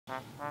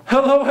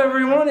Hello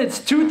everyone, it's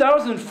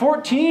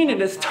 2014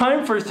 and it's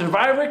time for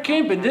Survivor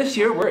Camp, and this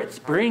year we're at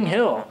Spring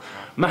Hill.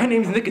 My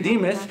name's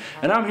Nicodemus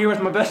and I'm here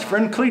with my best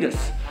friend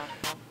Cletus.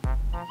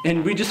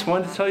 And we just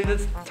wanted to tell you that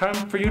it's time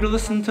for you to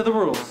listen to the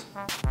rules.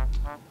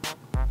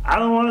 I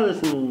don't want to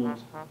listen to the rules.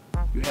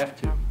 You have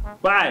to.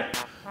 Why?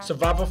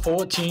 Survivor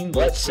 14,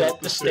 let's set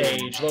the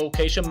stage.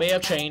 Location may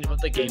have changed, but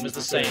the game is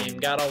the same.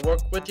 Gotta work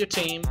with your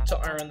team to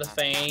earn the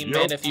fame.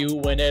 And if you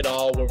win it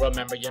all, we'll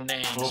remember your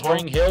name.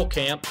 Spring Hill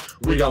Camp,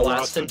 we got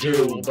lots to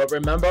do. But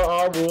remember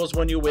our rules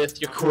when you're with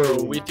your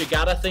crew. If you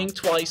gotta think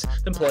twice,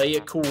 then play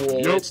it cool.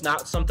 It's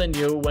not something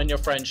you and your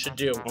friends should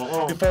do.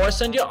 Before I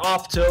send you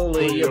off to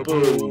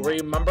Leaboo,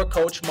 remember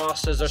Coach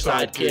Moss is our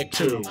sidekick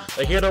too.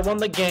 They're here to run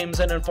the games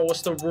and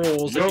enforce the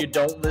rules. If you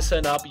don't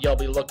listen up, you'll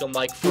be looking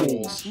like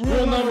fools.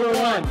 Rule number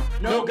 1,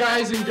 no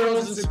guys and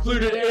girls in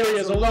secluded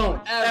areas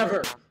alone,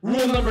 ever.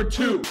 Rule number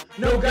 2,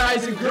 no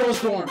guys in girls'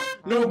 dorms,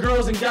 no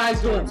girls in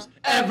guys' dorms,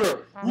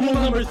 ever. Rule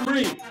number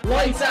 3,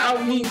 lights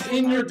out means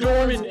in your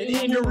dorm and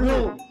in your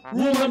room.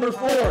 Rule number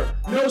 4,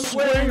 no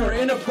swearing or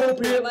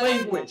inappropriate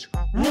language.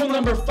 Rule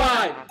number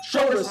 5,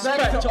 show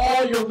respect to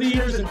all your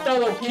leaders and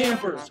fellow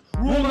campers.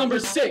 Rule number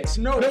 6,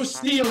 no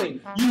stealing,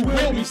 you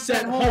will be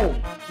sent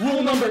home.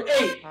 Rule number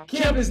 8,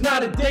 camp is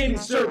not a dating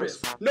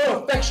service,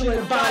 no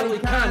affectionate bodily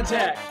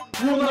contact.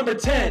 Rule number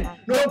 10,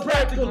 no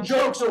practical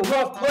jokes or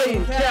rough play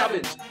in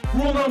cabins.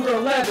 Rule number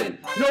 11,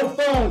 no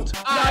phones,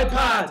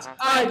 iPods,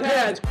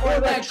 iPads, or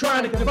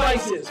electronic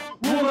devices.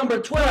 Rule number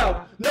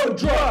 12, no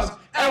drugs,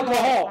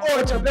 alcohol,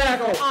 or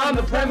tobacco on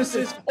the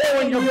premises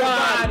or in your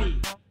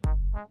body.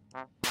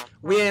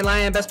 We ain't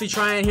lying, best be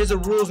trying. Here's the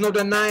rules, no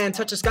denying.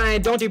 Touch the sky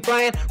and don't keep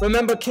flying.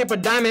 Remember, camp or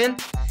die, man.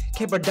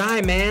 Camp or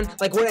die, man.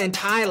 Like we're in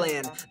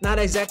Thailand. Not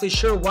exactly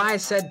sure why I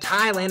said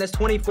Thailand. It's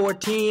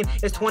 2014.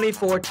 It's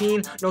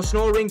 2014. No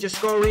snoring, just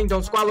scoring.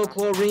 Don't swallow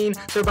chlorine.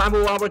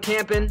 Survival while we're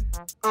camping.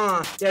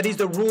 Yeah, these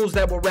the rules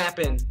that we're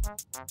rapping.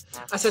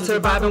 I said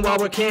surviving while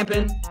we're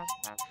camping.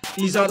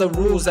 These are the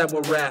rules that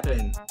we're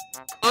rapping.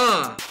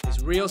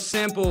 It's real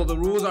simple. The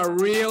rules are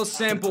real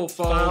simple,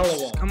 folks.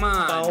 Follow them. Come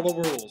on. Follow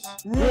the rules.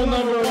 Rule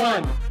number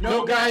 1,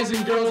 no guys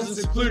and girls in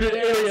secluded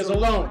areas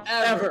alone,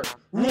 ever.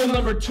 Rule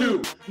number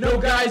 2, no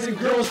guys in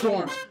girls'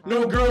 dorms,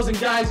 no girls in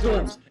guys'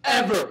 dorms,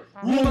 ever.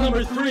 Rule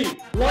number 3,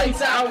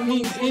 lights out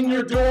means in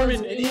your dorm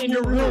and in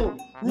your room.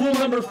 Rule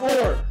number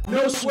 4,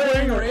 no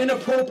swearing or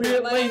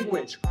inappropriate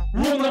language.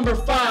 Rule number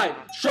 5,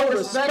 show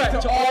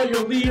respect to all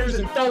your leaders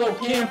and fellow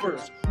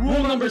campers.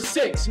 Rule number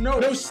 6,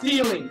 no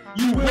stealing,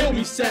 you will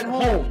be sent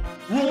home.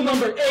 Rule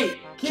number 8,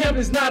 camp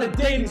is not a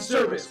dating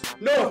service,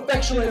 no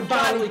affectionate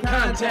bodily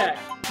contact.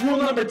 Rule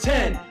number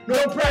 10,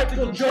 no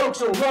practical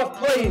jokes or rough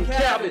play in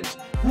cabins.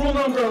 Rule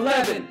number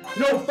 11,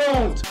 no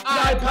phones,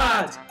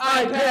 iPods,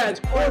 iPads,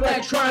 or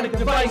electronic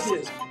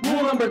devices.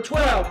 Rule number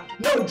 12,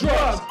 no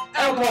drugs,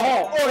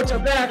 alcohol, or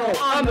tobacco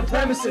on the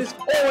premises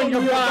or in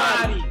your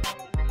body.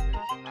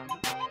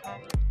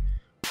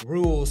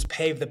 Rules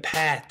pave the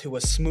path to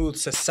a smooth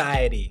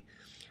society.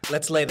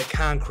 Let's lay the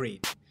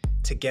concrete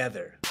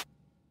together.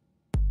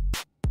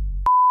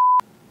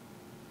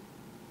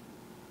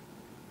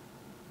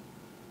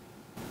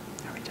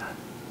 Are we done?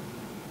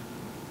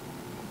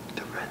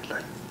 The red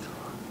light's still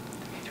on.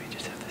 That means we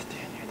just have to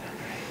stand here then,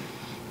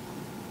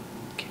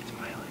 right? Keep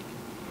smiling.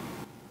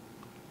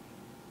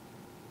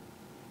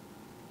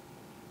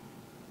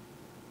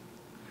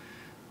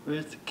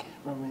 Where's the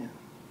cameraman?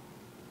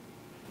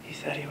 He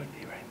said he would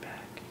be right back.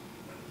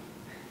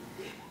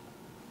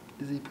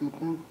 Is he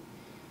pooping?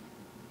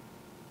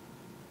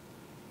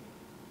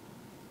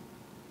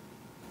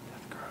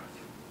 That's gross.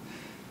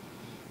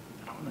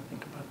 I don't want to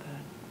think about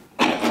that.